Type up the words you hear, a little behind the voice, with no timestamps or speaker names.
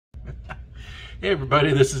Hey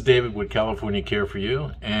everybody, this is David with California Care for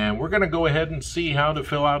You, and we're going to go ahead and see how to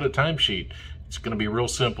fill out a timesheet. It's going to be real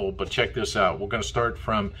simple, but check this out. We're going to start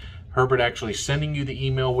from Herbert actually sending you the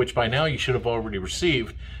email, which by now you should have already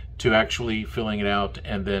received, to actually filling it out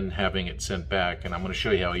and then having it sent back. And I'm going to show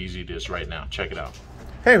you how easy it is right now. Check it out.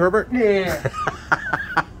 Hey Herbert. Yeah.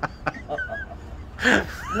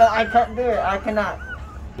 No, I can't do it. I cannot.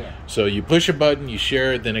 Yeah. So you push a button, you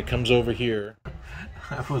share it, then it comes over here.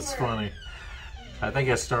 That was funny. I think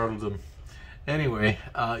I startled him. Anyway,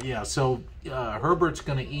 yeah, so Herbert's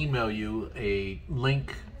going to email you a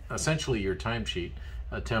link, essentially your timesheet,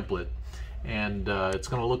 a template, and it's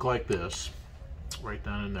going to look like this, right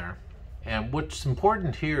down in there. And what's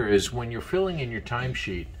important here is when you're filling in your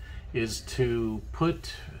timesheet is to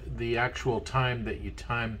put the actual time that you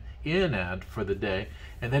time in at for the day,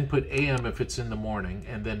 and then put AM if it's in the morning,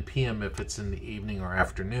 and then PM if it's in the evening or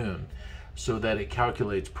afternoon, so that it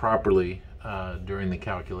calculates properly during the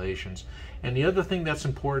calculations. And the other thing that's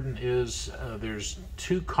important is there's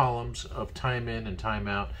two columns of time in and time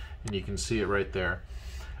out, and you can see it right there.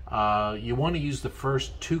 You want to use the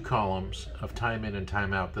first two columns of time in and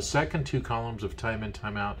time out. The second two columns of time in,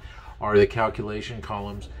 time out are the calculation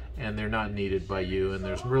columns, and they're not needed by you, and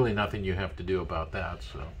there's really nothing you have to do about that.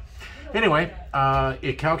 So anyway,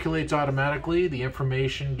 it calculates automatically. The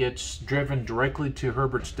information gets driven directly to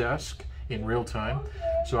Herbert's desk in real time.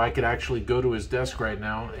 So I could actually go to his desk right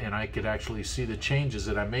now and I could actually see the changes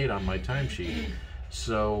that I made on my timesheet.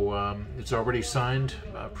 So it's already signed,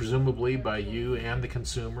 presumably by you and the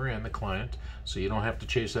consumer and the client, so you don't have to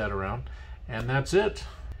chase that around. And that's it.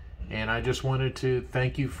 And I just wanted to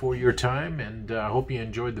thank you for your time, and I hope you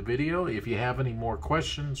enjoyed the video. If you have any more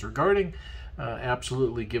questions regarding,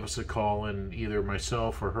 absolutely give us a call, and either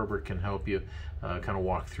myself or Herbert can help you kind of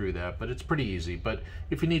walk through that. But it's pretty easy. But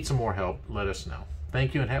if you need some more help, let us know.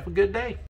 Thank you and have a good day.